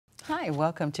Hi,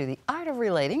 welcome to the Art of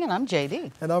Relating, and I'm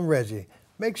JD. And I'm Reggie.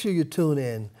 Make sure you tune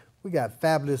in. We got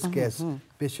fabulous guests,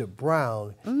 Bishop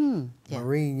Brown,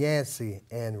 Maureen Yancey,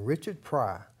 and Richard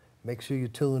Pryor. Make sure you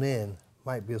tune in.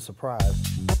 Might be a surprise.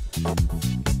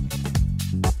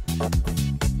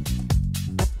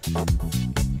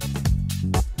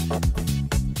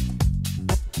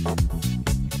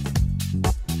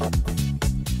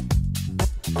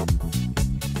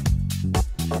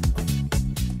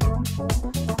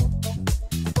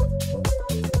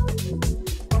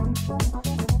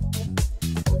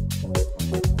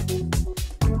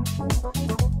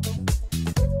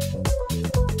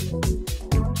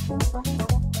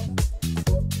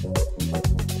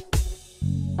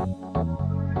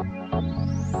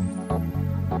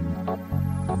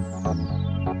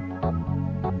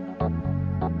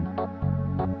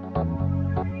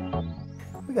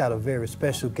 We got a very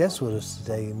special guest with us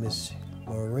today, Miss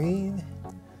Maureen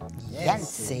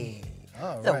Yancey.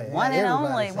 All The right. one and Everybody's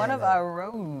only, saying one of that. our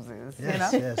roses,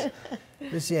 Yes, you know? yes.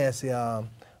 Miss Yancey,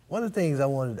 one of the things I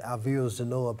wanted our viewers to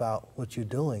know about what you're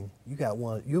doing,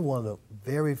 you're one of the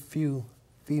very few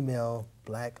female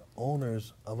black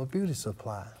owners of a beauty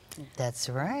supply. That's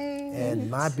right. And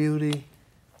My Beauty,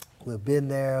 we've been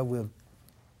there, we've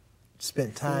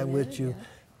spent time with you. Yeah.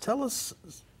 Tell us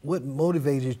what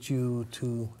motivated you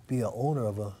to be an owner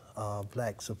of a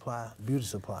black beauty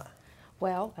supply?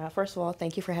 Well, first of all,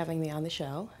 thank you for having me on the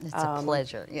show. It's a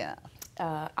pleasure, yeah.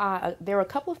 There were a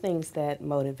couple of things that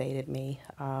motivated me.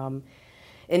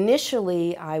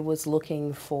 Initially, I was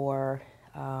looking for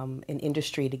an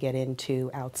industry to get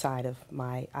into outside of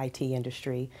my IT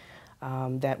industry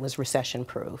that was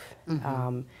recession-proof.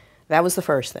 That was the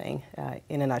first thing,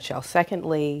 in a nutshell.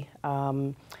 Secondly,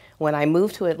 when I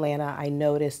moved to Atlanta, I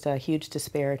noticed a huge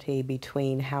disparity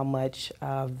between how much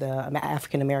of the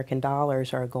African-American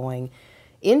dollars are going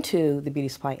into the beauty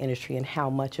supply industry and how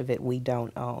much of it we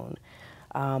don't own.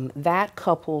 That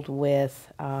coupled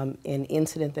with an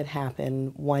incident that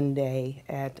happened one day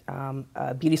at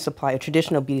a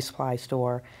traditional beauty supply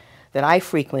store that I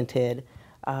frequented,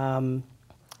 kind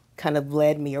of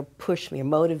led me or pushed me or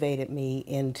motivated me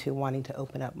into wanting to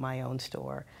open up my own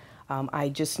store. I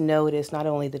just noticed not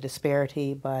only the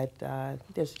disparity, but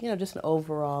there's just an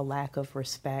overall lack of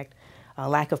respect,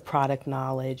 lack of product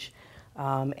knowledge,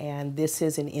 and this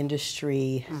is an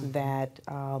industry that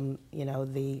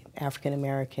the African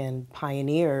American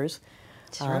pioneers,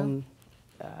 owned,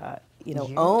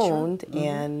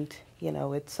 and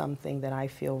it's something that I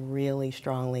feel really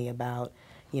strongly about,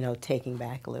 taking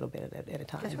back a little bit at a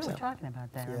time. Because we were talking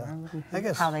about that, Yeah. remember? I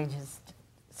guess- How they just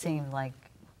seem like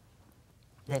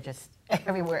they're just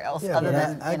everywhere else Yeah, other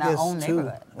but than I in our guess own too,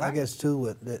 neighborhood. I guess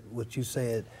too, what you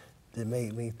said that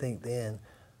made me think then,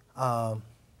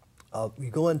 you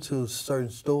go into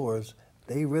certain stores,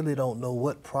 they really don't know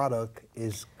what product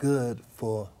is good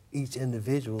for each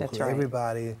individual. That's 'Cause right.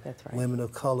 Everybody, That's right. women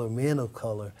of color, men of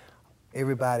color,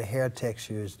 everybody hair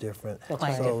texture is different. That's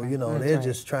right. So, That's they're right.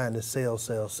 just trying to sell.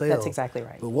 That's exactly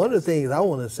right. But one of the things I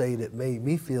want to say that made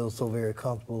me feel so very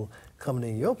comfortable coming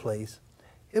in your place,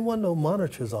 it wasn't no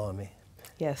monitors on me.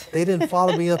 Yes. They didn't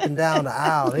follow me up and down the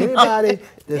aisle. Anybody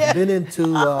that's been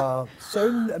into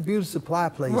certain beauty supply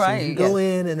places, Right. you go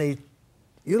in and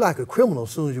you're like a criminal as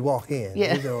soon as you walk in.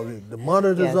 Yeah. The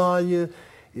monitors Yes. on you.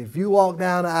 If you walk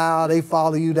down the aisle, they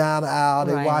follow you down the aisle.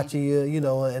 They Right. watching you,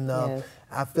 and Yes.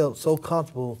 I felt so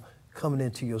comfortable coming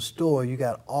into your store. You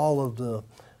got all of the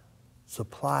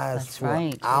supplies That's for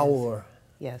right. our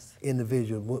Yes.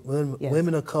 individual, Yes.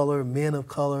 women of color, men of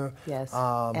color. Yes.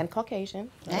 And Caucasian.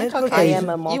 And Caucasian. I am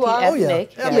a You are- Oh yeah,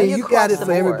 multi-ethnic. I yes. mean you you got cross it the for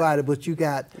board. everybody, but you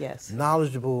got Yes.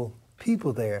 knowledgeable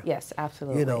people there. Yes,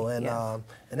 absolutely. And yes.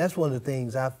 and that's one of the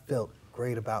things I felt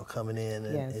great about coming in.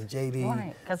 And, Yes. and JD,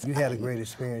 Right, 'cause you had a great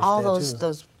experience All there those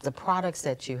too. the products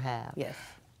that you have, Yes.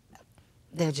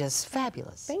 they're just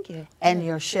fabulous. Thank you. And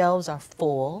your shelves are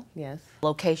full. Yes.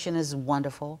 Location is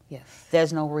wonderful. Yes.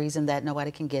 There's no reason that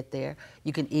nobody can get there.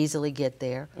 You can easily get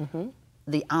there.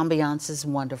 The ambiance is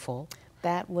wonderful.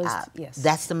 That was yes.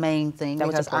 That's the main thing. That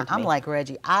was because important to I'm me. like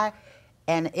Reggie.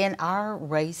 And in our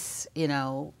race,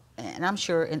 and I'm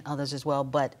sure in others as well,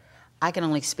 but I can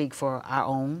only speak for our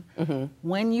own.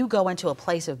 When you go into a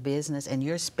place of business and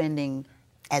you're spending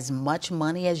as much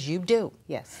money as you do.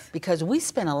 Yes. Because we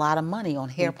spend a lot of money on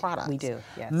hair products. we do,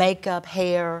 yes. Makeup,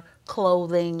 hair,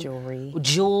 clothing.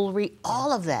 Jewelry.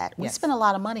 All of that. We Yes. spend a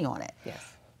lot of money on it. Yes.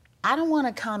 I don't want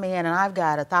to come in and I've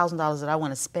got $1,000 that I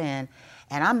want to spend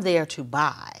and I'm there to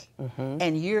buy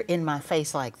and you're in my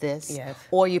face like this, Yes.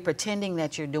 or you're pretending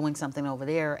that you're doing something over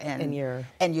there and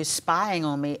you're spying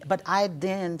on me, but I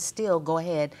then still go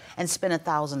ahead and spend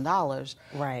 $1,000.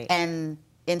 Right. And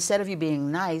instead of you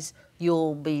being nice,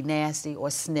 you'll be nasty or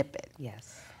snip it.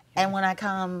 Yes. And when I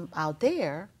come out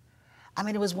there, I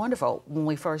mean, it was wonderful. When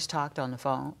we first talked on the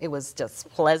phone, it was just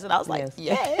pleasant. I was like, Yes.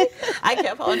 yay. I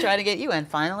kept on trying to get you. And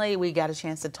finally, we got a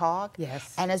chance to talk.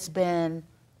 Yes. And it's been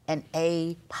an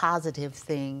A positive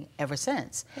thing ever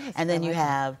since. Yes, and then I you like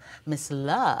have Miss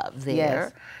Love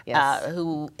there, Yes.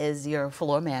 who is your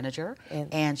floor manager.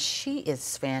 And- And she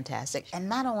is fantastic. And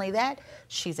not only that,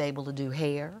 she's able to do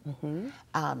hair.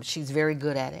 She's very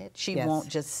good at it. She Yes. won't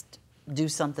just do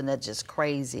something that's just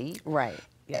crazy. Right.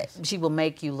 Yes. She will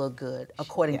make you look good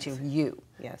according Yes. to you.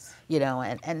 Yes. You know,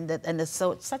 and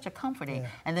so it's such a comforting.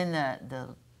 And then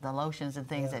the lotions and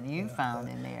things that you found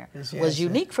in there was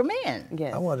unique for men.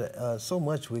 Yes. I want to, so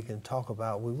much we can talk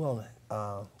about. We're going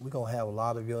to have a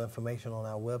lot of your information on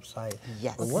our website.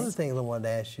 Yes. But one of the things I wanted to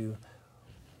ask you,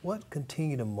 what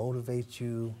continue to motivate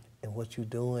you in what you're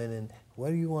doing, and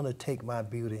where do you want to take My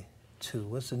Beauty to?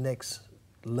 What's the next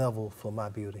level for My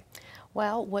Beauty?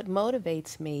 Well, what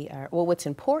motivates me, well, what's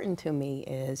important to me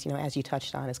is, you know, as you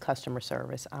touched on, is customer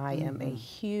service. I am a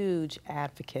huge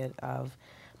advocate of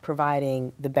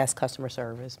providing the best customer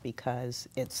service because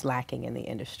it's lacking in the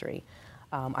industry.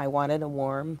 I wanted a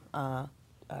warm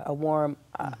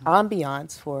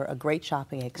ambiance for a great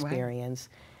shopping experience.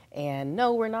 And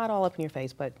no, we're not all up in your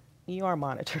face, but you are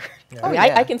monitored. Yeah. I mean,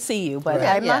 I can see you, but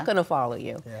I'm not going to follow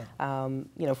you, Yeah.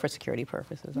 you know, for security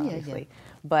purposes, obviously.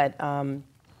 But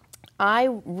I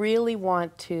really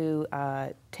want to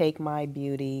take My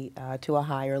Beauty to a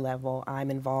higher level.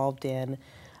 I'm involved in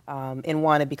and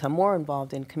want to become more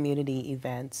involved in community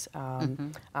events.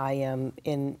 I am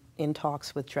in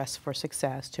talks with Dress for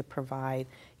Success to provide,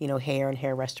 you know, hair and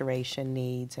hair restoration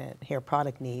needs and hair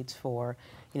product needs for,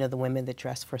 you know, the women that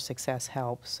Dress for Success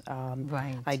helps.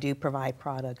 Right. I do provide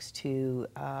products to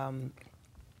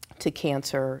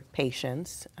cancer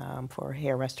patients for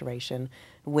hair restoration,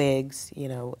 wigs, you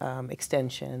know,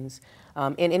 extensions,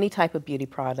 and any type of beauty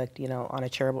product, you know, on a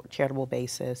charitable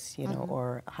basis, you know,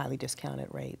 or a highly discounted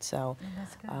rate. So,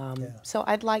 so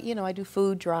I'd like, you know, I do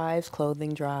food drives,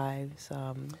 clothing drives.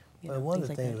 You know, one of the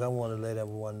things like things that. I want to let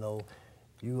everyone know,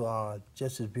 you are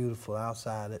just as beautiful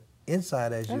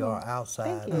inside as you are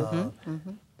outside. Thank you.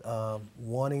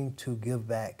 Wanting to give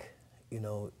back, you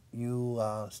know, you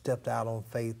stepped out on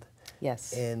faith.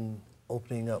 Yes. In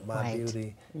opening up My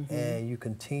Beauty, and you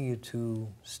continue to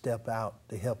step out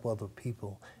to help other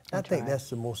people. I think that's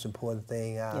the most important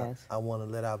thing I want to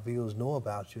let our viewers know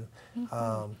about you.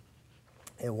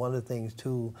 And one of the things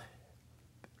too,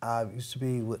 I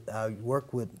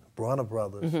worked with Bronner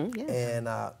Brothers, and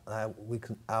I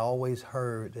always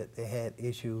heard that they had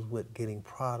issues with getting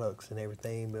products and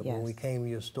everything. But when we came to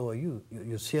your store,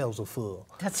 your shelves are full.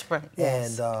 That's right.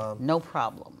 And no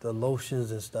problem. the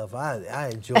lotions and stuff, I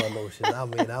enjoy lotions. I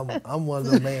mean, I'm one of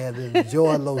the man that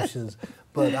enjoy lotions.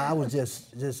 But I was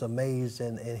just amazed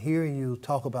and hearing you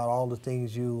talk about all the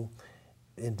things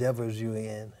endeavors you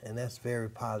in, and that's very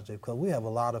positive because we have a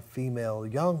lot of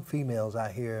young females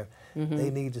out here.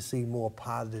 They need to see more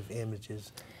positive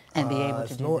images and be able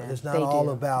to do that. It's not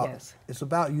all about. It's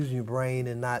about using your brain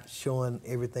and not showing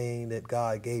everything that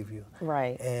God gave you.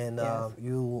 Right. And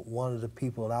you one of the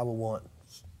people that I would want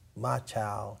my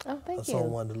child or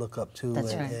someone to look up to.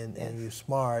 That's and you're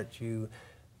smart. You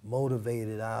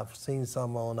motivated. I've seen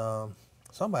some on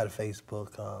somebody's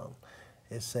Facebook.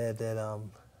 It said that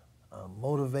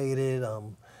motivated,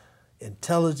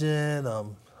 intelligent,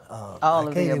 I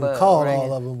can't even call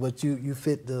all of them, but you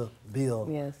fit the bill.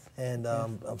 Yes. And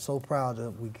I'm so proud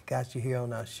that we got you here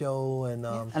on our show. And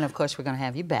of course, we're going to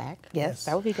have you back. Yes,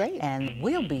 that would be great. And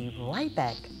we'll be right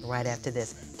back right after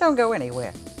this. Don't go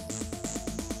anywhere.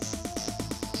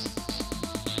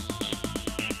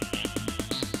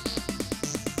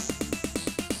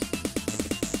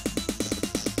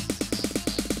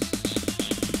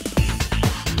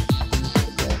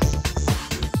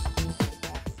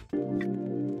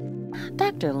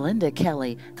 Dr. Linda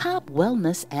Kelly, Cobb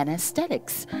Wellness and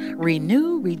Aesthetics.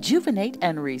 Renew, rejuvenate,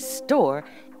 and restore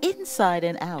inside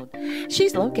and out.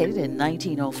 She's located in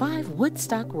 1905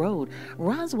 Woodstock Road,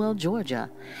 Roswell, Georgia.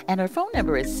 And her phone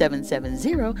number is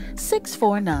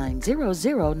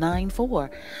 770-649-0094.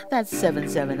 That's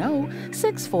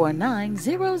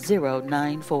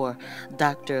 770-649-0094.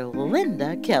 Dr.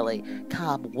 Linda Kelly,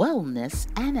 Cobb Wellness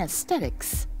and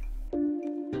Aesthetics.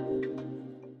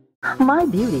 My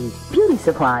Beauty, beauty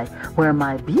supply, where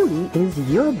my beauty is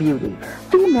your beauty.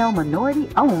 Female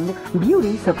minority-owned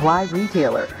beauty supply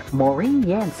retailer, Maureen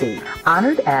Yancey,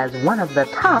 honored as one of the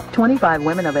top 25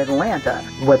 women of Atlanta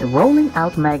with Rolling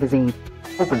Out magazine.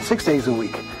 Open 6 days a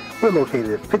week. We're located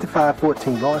at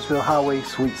 5514 Lawrenceville Highway,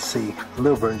 Suite C,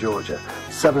 Lilburn, Georgia.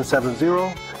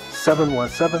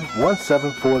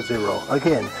 770-717-1740.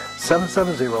 Again,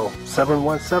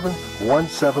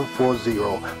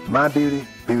 770-717-1740. My Beauty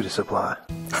Beauty Supply.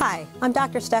 Hi, I'm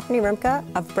Dr. Stephanie Rimka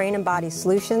of Brain and Body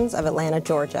Solutions of Atlanta,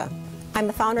 Georgia. I'm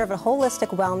the founder of a holistic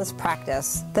wellness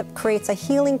practice that creates a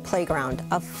healing playground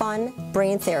of fun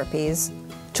brain therapies,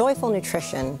 joyful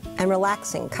nutrition, and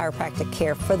relaxing chiropractic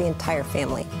care for the entire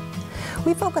family.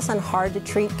 We focus on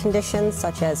hard-to-treat conditions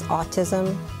such as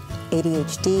autism,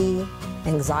 ADHD,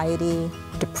 anxiety,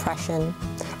 depression,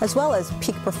 as well as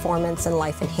peak performance and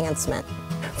life enhancement.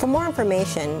 For more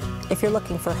information, if you're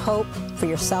looking for hope for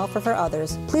yourself or for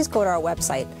others, please go to our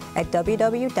website at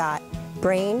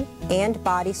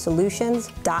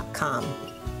www.brainandbodysolutions.com.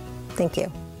 Thank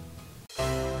you.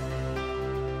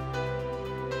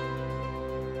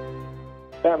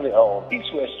 Family-owned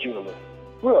East-West Jewelry.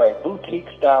 We're a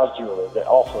boutique-style jeweler that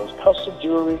offers custom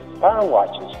jewelry, fine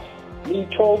watches. Need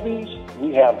trophies?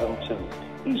 We have them too.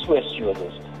 East-West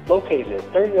Jewelers, located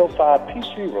at 3005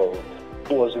 Peachtree Road,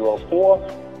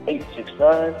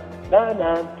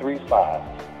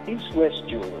 404-869-9935. East-West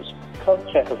Jewelers. Come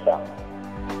check us out.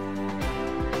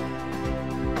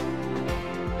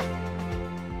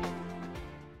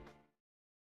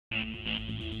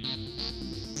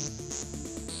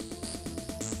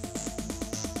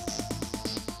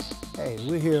 Hey,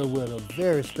 we're here with a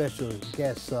very special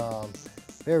guest,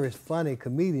 very funny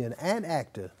comedian and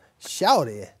actor,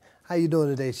 Shawty. How you doing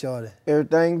today, Shawty?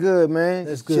 Everything good, man.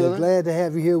 That's good. Chilling. Glad to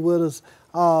have you here with us.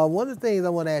 One of the things I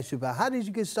want to ask you about, how did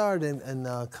you get started in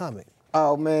comic?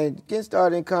 Oh, man, getting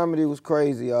started in comedy was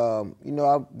crazy. You know,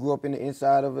 I grew up in the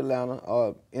inside of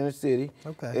Atlanta, inner city.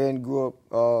 Okay. And grew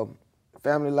up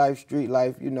family life, street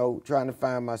life, you know, trying to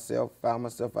find myself. Found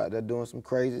myself out there doing some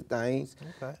crazy things.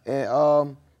 Okay.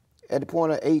 And at the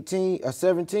point of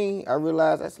 17, I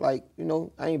realized that's like, you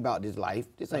know, I ain't about this life.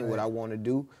 This ain't what I want to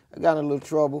do. I got in a little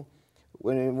trouble.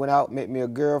 Went out, met me a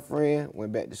girlfriend,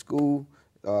 went back to school,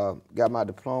 got my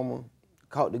diploma,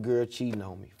 caught the girl cheating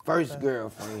on me. First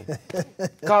girlfriend.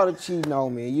 Caught her cheating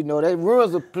on me. You know, that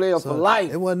rules a player for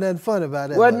life. It wasn't nothing funny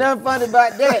about that. Wasn't nothing funny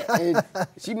about that. And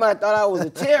she might have thought I was a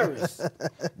terrorist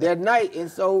that night.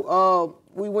 And so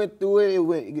we went through it.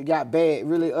 It got bad,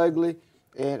 really ugly.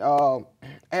 And I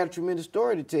had a tremendous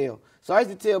story to tell. So I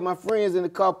used to tell my friends in the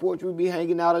car porch, we'd be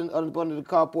hanging out under the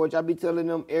car porch. I'd be telling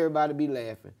them, everybody be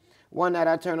laughing. One night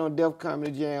I turned on Def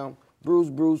Comedy Jam,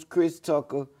 Bruce, Chris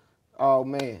Tucker. Oh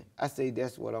man, I say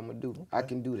that's what I'm gonna do. Okay. I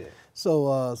can do that.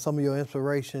 So some of your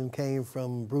inspiration came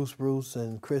from Bruce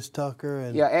and Chris Tucker?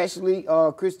 And yeah, actually,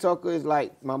 Chris Tucker is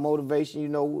like my motivation. You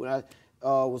know, when I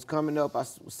was coming up, I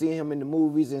was seeing him in the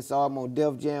movies and saw him on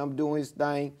Def Jam doing his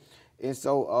thing. And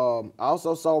so I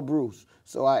also saw Bruce.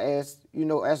 So I asked, you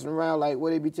know, asking around like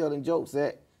where they be telling jokes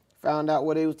at. Found out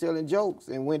where they was telling jokes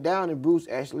and went down, and Bruce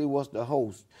actually was the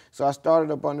host. So I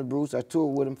started up under Bruce. I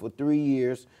toured with him for 3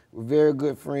 years. We're very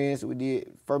good friends. We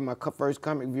did, for my first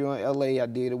comic view in LA, I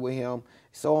did it with him,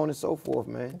 so on and so forth,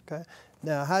 man. Okay.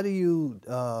 Now, how do you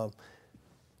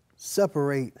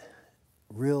separate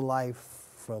real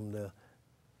life from the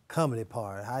comedy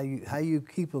part? How you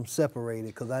keep them separated?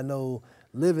 Because I know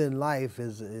living life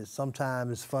is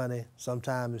sometimes it's funny,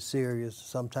 sometimes it's serious,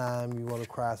 sometimes you want to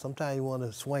cry, sometimes you want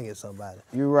to swing at somebody.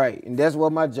 You're right, and that's where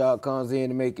my job comes in,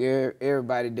 to make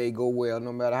everybody's day go well,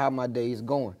 no matter how my day is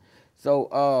going. So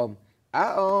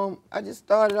I just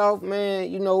started off,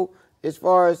 man, you know, as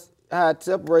far as how I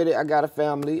separated, I got a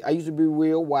family. I used to be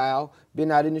real wild, been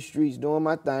out in the streets doing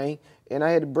my thing, and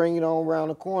I had to bring it on around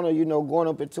the corner, you know, going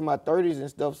up into my 30s and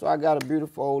stuff. So I got a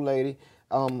beautiful old lady.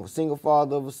 Single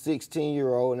father of a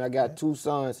 16-year-old, and I got 2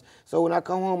 sons. So when I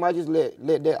come home, I just let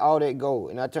all that go,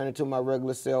 and I turn into my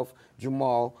regular self,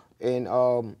 Jamal. And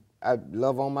I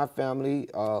love on my family.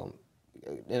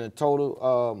 In a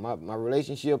total, my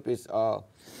relationship is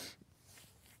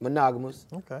monogamous.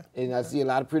 Okay. And I see a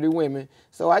lot of pretty women.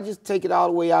 So I just take it all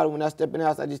the way out. And when I step in the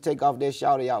house, I just take off that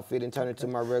Shawty outfit and turn it to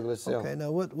my regular self. Okay, now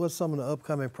what's some of the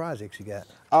upcoming projects you got?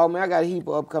 Oh man, I got a heap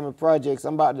of upcoming projects.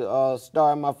 I'm about to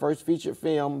star in my first feature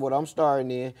film. What I'm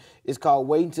starring in is called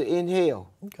Waiting to Inhale.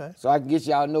 Okay. So I can get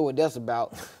y'all know what that's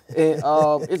about. And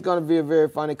it's gonna be a very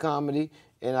funny comedy,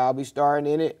 and I'll be starring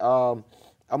in it. I'm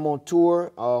on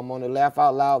tour. I'm on the Laugh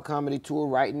Out Loud comedy tour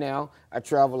right now. I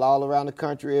travel all around the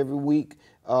country every week.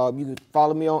 You can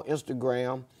follow me on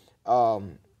Instagram.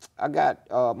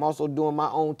 I'm also doing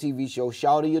my own TV show.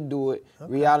 Shawty will do it,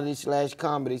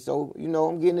 reality/comedy. So, you know,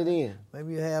 I'm getting it in.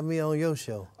 Maybe you have me on your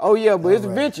show. Oh, yeah, but it's a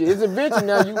venture. It's a venture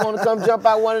now. You want to come jump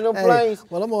out one of them planes?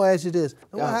 Well, I'm going to ask you this.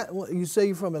 You say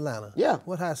you're from Atlanta. Yeah.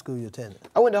 What high school you attended?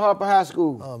 I went to Harper High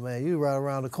School. Oh, man, you right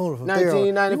around the corner from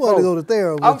 1994. Thero. You want to go to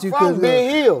Thero, but I'm you from Ben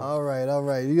Hill. All right, all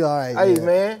right. You all right, Hey,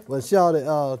 man. Well,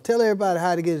 Shawty, tell everybody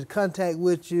how to get in contact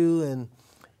with you and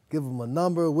give them a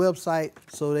number, website,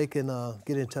 so they can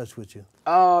get in touch with you.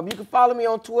 You can follow me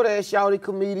on Twitter at Shawty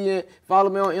Comedian. Follow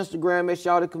me on Instagram at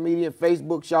Shawty Comedian.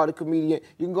 Facebook, Shawty Comedian.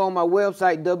 You can go on my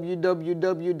website,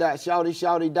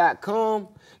 www.shawtyshawty.com.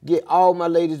 Get all my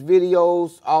latest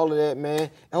videos, all of that, man.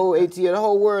 The whole ATL, the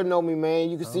whole world know me, man.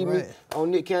 You can see me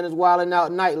on Nick Cannon's Wildin'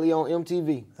 Out Nightly on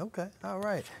MTV. Okay, all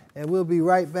right. And we'll be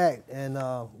right back. And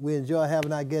we enjoy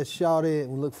having our guest Shawty,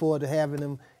 and we look forward to having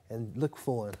him and look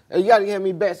for him. Hey, you got to have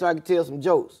me back so I can tell some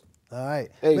jokes. All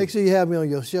right. Hey. Make sure you have me on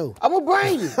your show. I'm going to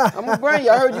bring you. I'm going to bring you.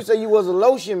 I heard you say you was a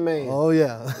lotion man. Oh,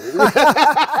 yeah.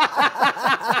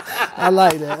 I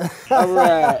like that. All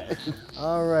right.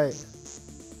 All right.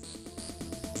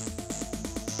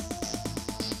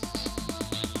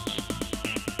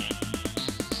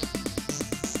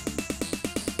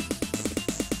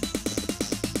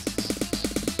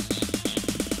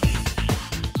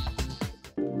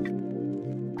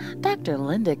 Dr.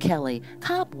 Linda Kelly,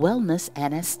 Cobb Wellness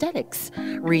and Aesthetics.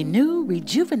 Renew,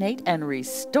 rejuvenate, and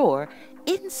restore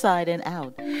inside and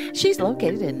out. She's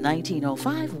located in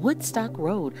 1905 Woodstock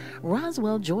Road,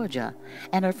 Roswell, Georgia.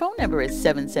 And her phone number is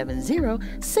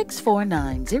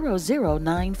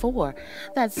 770-649-0094.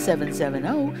 That's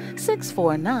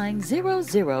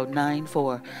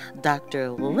 770-649-0094.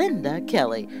 Dr. Linda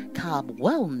Kelly, Cobb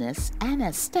Wellness and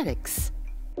Aesthetics.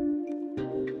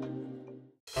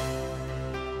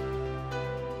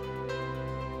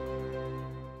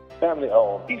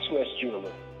 Family-owned East-West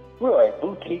Jewelry. We're a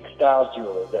boutique-style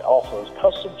jeweler that offers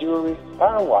custom jewelry,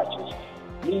 fine watches.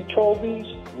 Need trophies?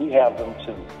 We have them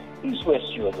too.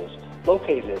 East-West Jewelers,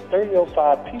 located at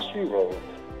 3005 Peachtree Road,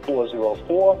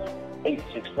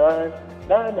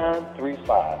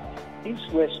 404-869-9935.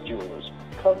 East-West Jewelers.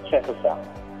 Come check us out.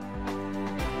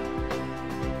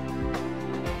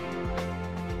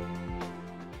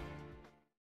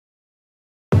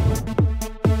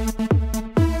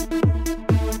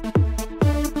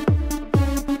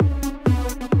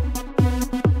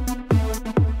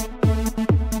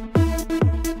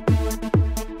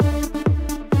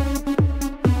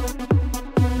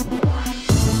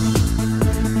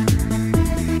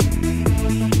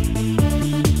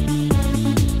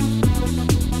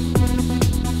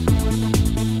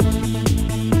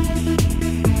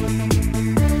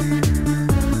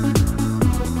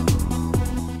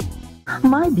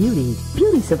 My Beauty,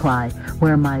 Beauty Supply,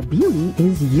 where my beauty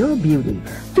is your beauty.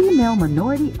 Female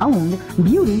minority-owned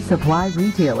beauty supply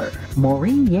retailer.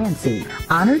 Maureen Yancey,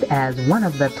 honored as one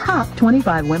of the top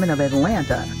 25 women of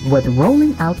Atlanta with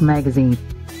Rolling Out magazine.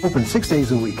 Open 6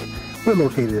 days a week. We're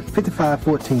located at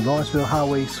 5514 Lawrenceville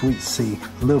Highway, Suite C,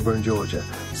 Lilburn, Georgia.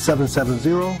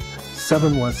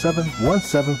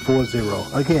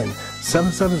 770-717-1740. Again,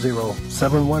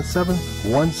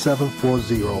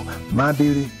 770-717-1740. My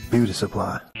Beauty, Beauty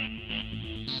Supply.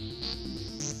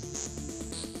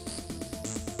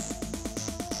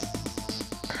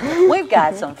 We've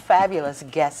got some fabulous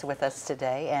guests with us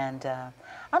today, and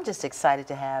I'm just excited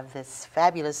to have this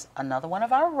fabulous, another one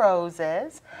of our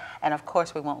roses. And of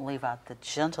course, we won't leave out the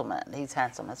gentleman. He's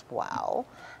handsome as well.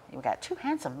 We've got two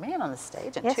handsome men on the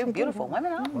stage and two beautiful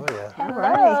women. Oh, yeah.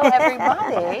 Hello,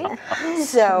 everybody.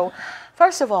 So,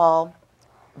 first of all,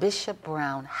 Bishop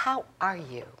Brown, how are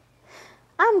you?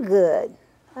 I'm good.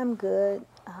 I'm good.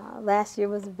 Last year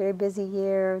was a very busy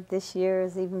year. This year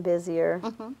is even busier.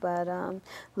 But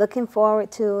looking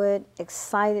forward to it.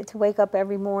 Excited to wake up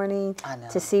every morning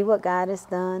to see what God has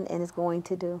done and is going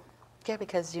to do. Yeah,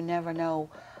 because you never know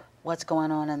what's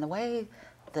going on in the way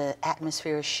the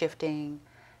atmosphere is shifting,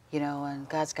 you know, and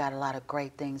God's got a lot of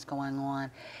great things going on.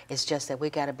 It's just that we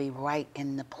got to be right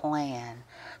in the plan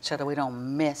so that we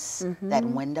don't miss that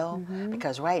window,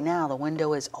 because right now the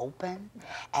window is open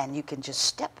and you can just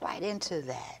step right into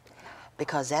that,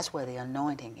 because that's where the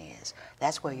anointing is.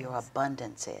 That's where your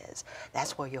abundance is.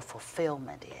 That's where your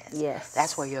fulfillment is. Yes.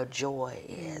 That's where your joy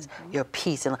is, your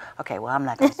peace. And okay, well, I'm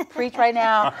not going to preach right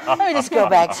now. Let me just go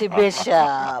back to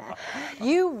Bishop.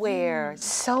 You wear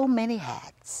so many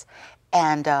hats,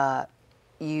 and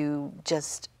you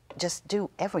just do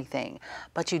everything,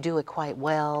 but you do it quite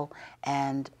well.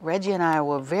 And Reggie and I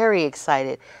were very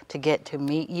excited to get to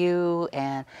meet you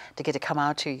and to get to come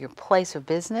out to your place of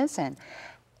business, and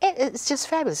it's just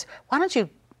fabulous. Why don't you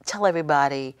tell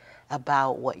everybody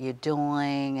about what you're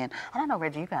doing. And I don't know,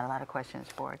 Reggie, you got a lot of questions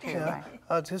for her too, right?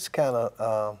 I'll just kind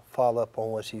of follow up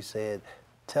on what she said.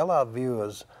 Tell our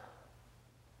viewers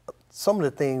some of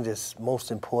the things that's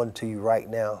most important to you right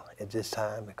now at this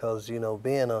time, because, you know,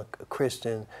 being a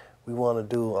Christian, we want to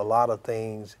do a lot of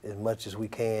things as much as we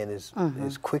can,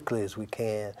 as quickly as we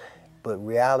can. But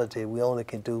reality, we only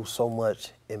can do so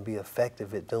much and be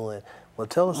effective at doing. Well,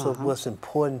 tell us of what's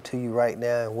important to you right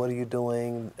now, and what are you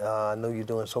doing? I know you're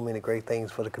doing so many great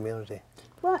things for the community.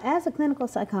 Well, as a clinical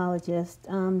psychologist,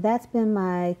 that's been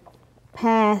my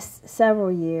past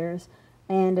several years,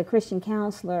 and a Christian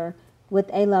counselor with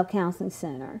A Love Counseling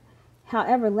Center.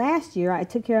 However, last year I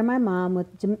took care of my mom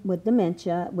with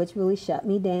dementia, which really shut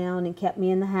me down and kept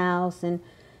me in the house and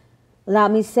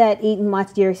allowed me to sit, eat, and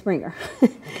watch Jerry Springer.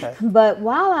 Okay. But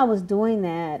while I was doing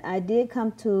that, I did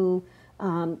come to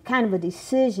kind of a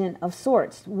decision of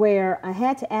sorts where I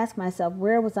had to ask myself,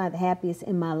 where was I the happiest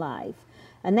in my life?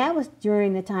 And that was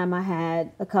during the time I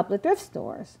had a couple of thrift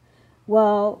stores.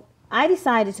 Well, I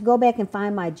decided to go back and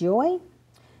find my joy.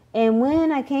 And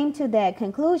when I came to that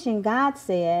conclusion, God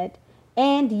said,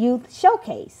 and youth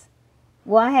showcase.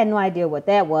 Well, I had no idea what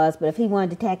that was, but if he wanted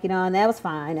to tack it on, that was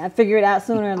fine. I'd figure it out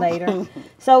sooner or later.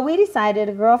 So we decided,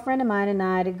 a girlfriend of mine and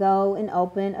I, to go and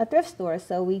open a thrift store.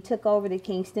 So we took over the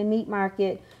Kingston Meat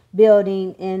Market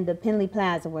building in the Penley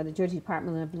Plaza, where the Georgia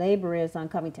Department of Labor is on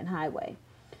Covington Highway.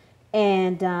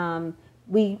 And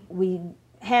we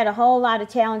had a whole lot of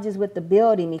challenges with the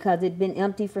building because it'd been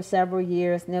empty for several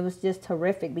years, and it was just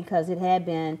horrific because it had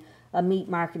been a meat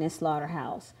market and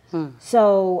slaughterhouse.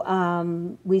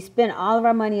 So we spent all of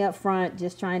our money up front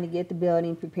just trying to get the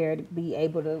building prepared to be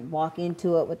able to walk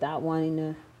into it without wanting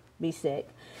to be sick.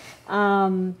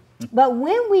 But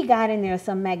when we got in there,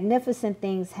 some magnificent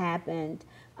things happened.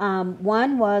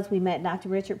 One was we met Dr.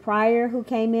 Richard Pryor, who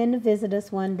came in to visit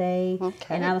us one day.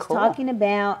 Okay, and I was talking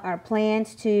about our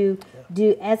plans to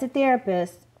do, as a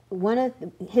therapist,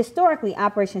 historically,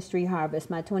 Operation Street Harvest,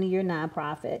 my 20-year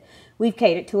nonprofit, we've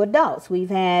catered to adults. We've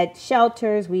had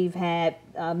shelters. We've had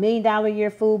 $1 million a year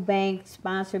food bank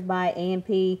sponsored by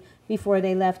A&P before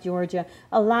they left Georgia.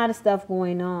 A lot of stuff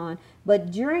going on. But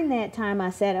during that time I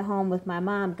sat at home with my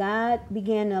mom, God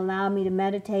began to allow me to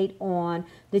meditate on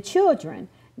the children.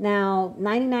 Now,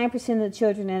 99% of the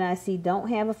children that I see don't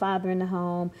have a father in the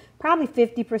home. Probably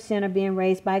 50% are being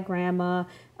raised by grandma.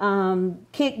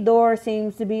 Kick door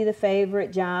seems to be the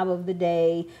favorite job of the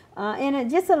day. And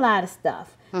just a lot of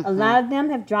stuff. A lot of them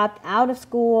have dropped out of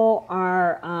school,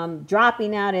 are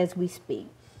dropping out as we speak.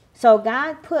 So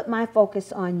God put my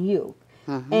focus on you.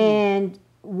 And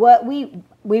what we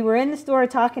were in the store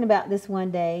talking about this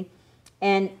one day,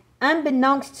 and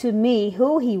unbeknownst to me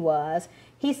who he was,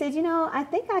 he said, you know, I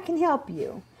think I can help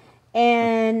you.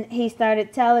 And he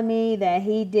started telling me that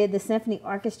he did the Symphony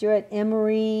Orchestra at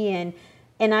Emory,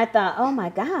 and I thought, oh my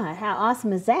God, how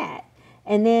awesome is that?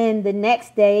 And then the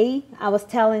next day, I was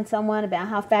telling someone about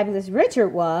how fabulous Richard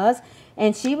was,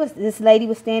 and this lady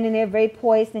was standing there very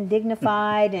poised and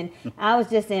dignified, and I was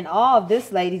just in awe of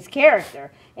this lady's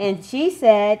character. And she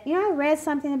said, you know, I read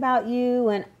something about you,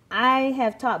 and I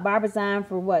have taught Barbizon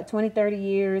for, 20, 30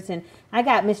 years, and I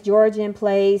got Miss Georgia in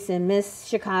place, and Miss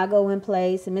Chicago in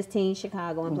place, and Miss Teen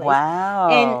Chicago in place. Wow.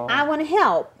 And I want to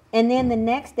help. And then the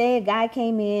next day, a guy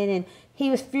came in, and he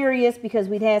was furious because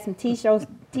we'd had some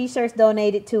T-shirts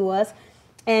donated to us.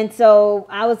 And so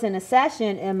I was in a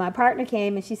session, and my partner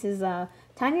came, and she says, Tonya,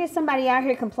 there's somebody out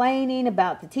here complaining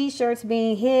about the T-shirts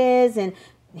being his, and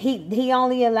he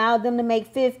only allowed them to make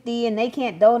 50, and they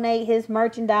can't donate his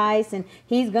merchandise, and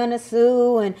he's gonna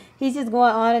sue, and he's just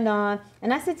going on and on.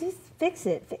 And I said, just fix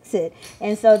it.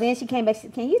 And so then she came back, she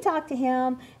said, can you talk to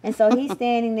him? And so he's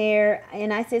standing there,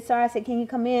 and I said, sorry. I said, can you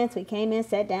come in? So he came in,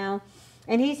 sat down,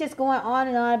 and he's just going on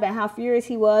and on about how furious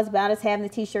he was about us having the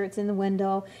T-shirts in the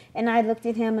window. And I looked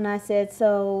at him and I said,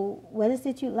 so what is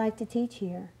it you'd like to teach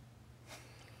here?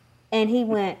 And he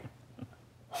went,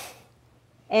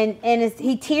 and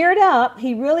he teared up.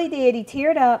 He really did. He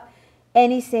teared up,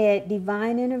 and he said,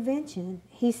 divine intervention.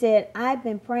 He said, I've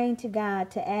been praying to God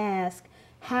to ask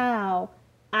how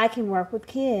I can work with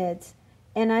kids.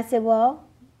 And I said, well,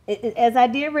 as I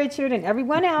did Richard and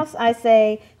everyone else, I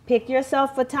say, pick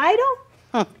yourself a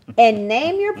title and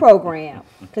name your program,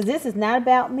 because this is not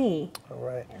about me. All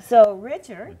right. So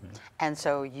Richard. And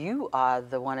so you are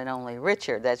the one and only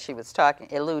Richard that she was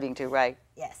alluding to, right?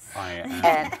 Yes. I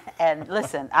am. And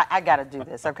listen, I got to do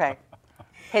this, okay?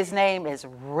 His name is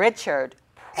Richard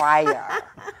Pryor,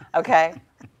 okay?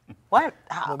 What?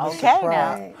 Well, okay, Pryor,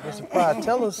 now. Mr. Pryor,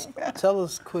 tell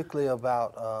us quickly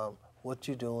about what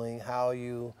you're doing, how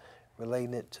you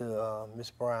relating it to Miss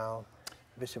Brown,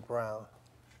 Bishop Brown.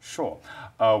 Sure.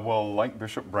 Well, like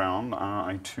Bishop Brown,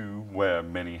 I too wear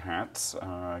many hats.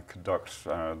 I conduct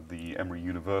the Emory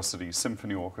University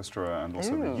Symphony Orchestra and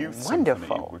also the Youth Symphony,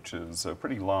 which is a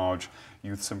pretty large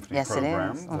youth symphony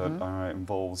program that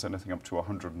involves anything up to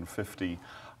 150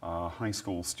 high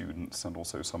school students and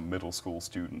also some middle school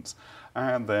students.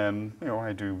 And then, you know,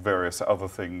 I do various other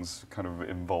things kind of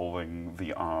involving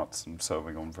the arts and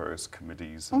serving on various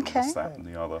committees and this, that, and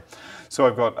the other. So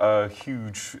I've got a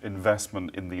huge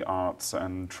investment in the arts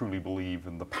and truly believe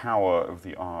in the power of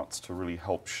the arts to really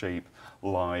help shape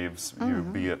lives, you know,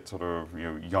 be it sort of, you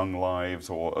know, young lives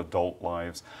or adult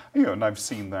lives, you know, and I've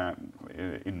seen that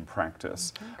in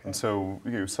practice. And so,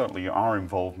 you know, certainly our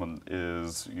involvement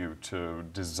is, you know, to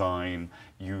design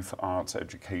youth arts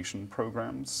education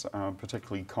programs,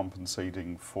 particularly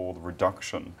compensating for the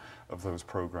reduction of those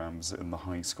programs in the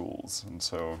high schools. And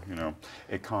so, you know,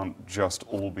 it can't just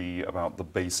all be about the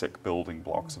basic building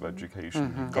blocks of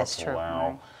education. You've got to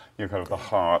allow, you know, kind of the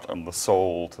heart and the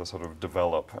soul to sort of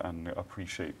develop and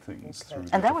appreciate things through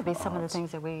And that would be some of the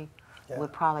things that we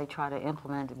would probably try to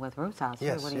implement with Roots House too.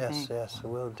 What do you think? Yes.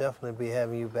 We'll definitely be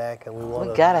having you back, and we want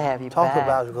to gotta have you talk back.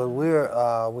 about it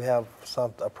because we have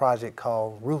a project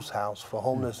called Roots House for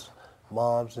homeless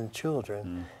moms and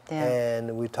children,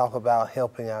 and we talk about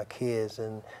helping our kids,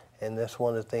 and that's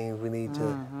one of the things we need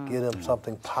to give them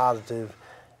something positive.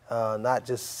 Not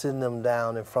just sitting them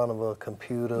down in front of a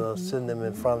computer or sitting them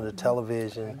in front of the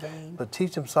television, but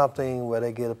teach them something where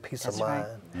they get a peace of mind.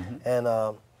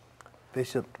 And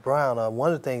Bishop Brown,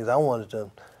 one of the things I wanted to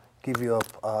give you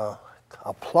a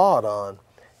applaud on,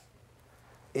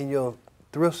 in your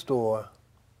thrift store,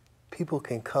 people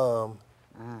can come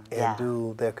and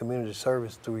do their community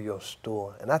service through your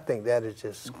store. And I think that is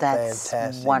just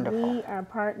fantastic. Wonderful. We are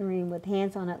partnering with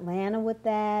Hands on Atlanta with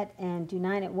that and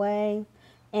United Way.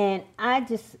 And I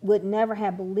just would never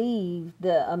have believed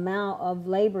the amount of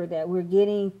labor that we're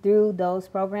getting through those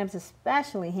programs,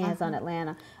 especially Hands on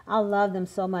Atlanta. I love them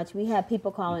so much. We have people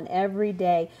calling every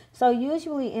day. So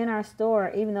usually in our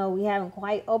store, even though we haven't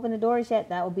quite opened the doors yet,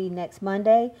 that will be next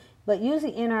Monday. But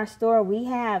usually in our store, we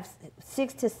have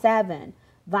 6 to 7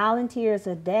 volunteers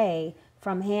a day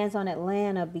from Hands on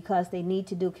Atlanta because they need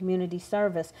to do community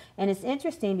service. And it's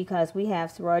interesting because we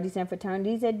have sororities and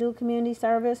fraternities that do community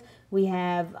service. We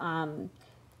have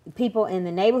people in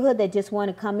the neighborhood that just want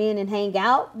to come in and hang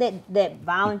out that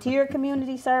volunteer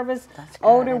community service.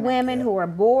 Older women who are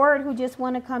bored who just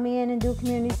want to come in and do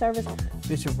community service.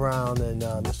 Bishop Brown and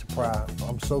Mr. Pryor,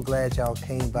 I'm so glad y'all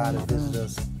came by to visit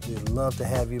us. We'd love to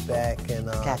have you back and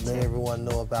let everyone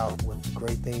know about what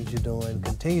great things you're doing.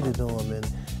 Continue to do them. And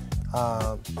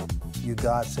you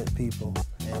God-sent people,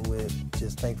 and we're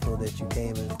just thankful that you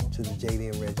came into the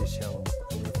JD and Reggie show.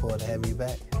 We look forward to having you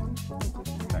back.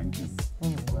 Thank you.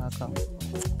 You're welcome.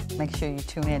 Make sure you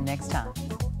tune in next time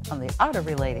on The Art of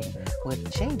Relating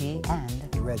with JD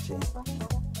and Reggie.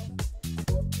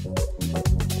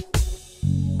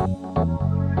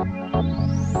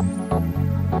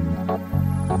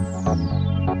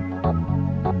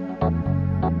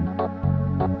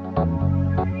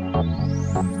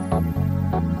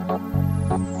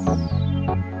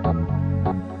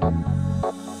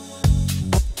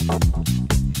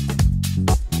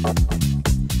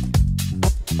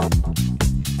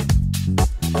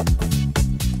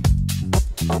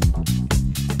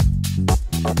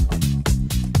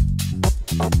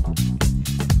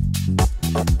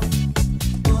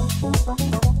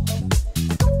 Bye.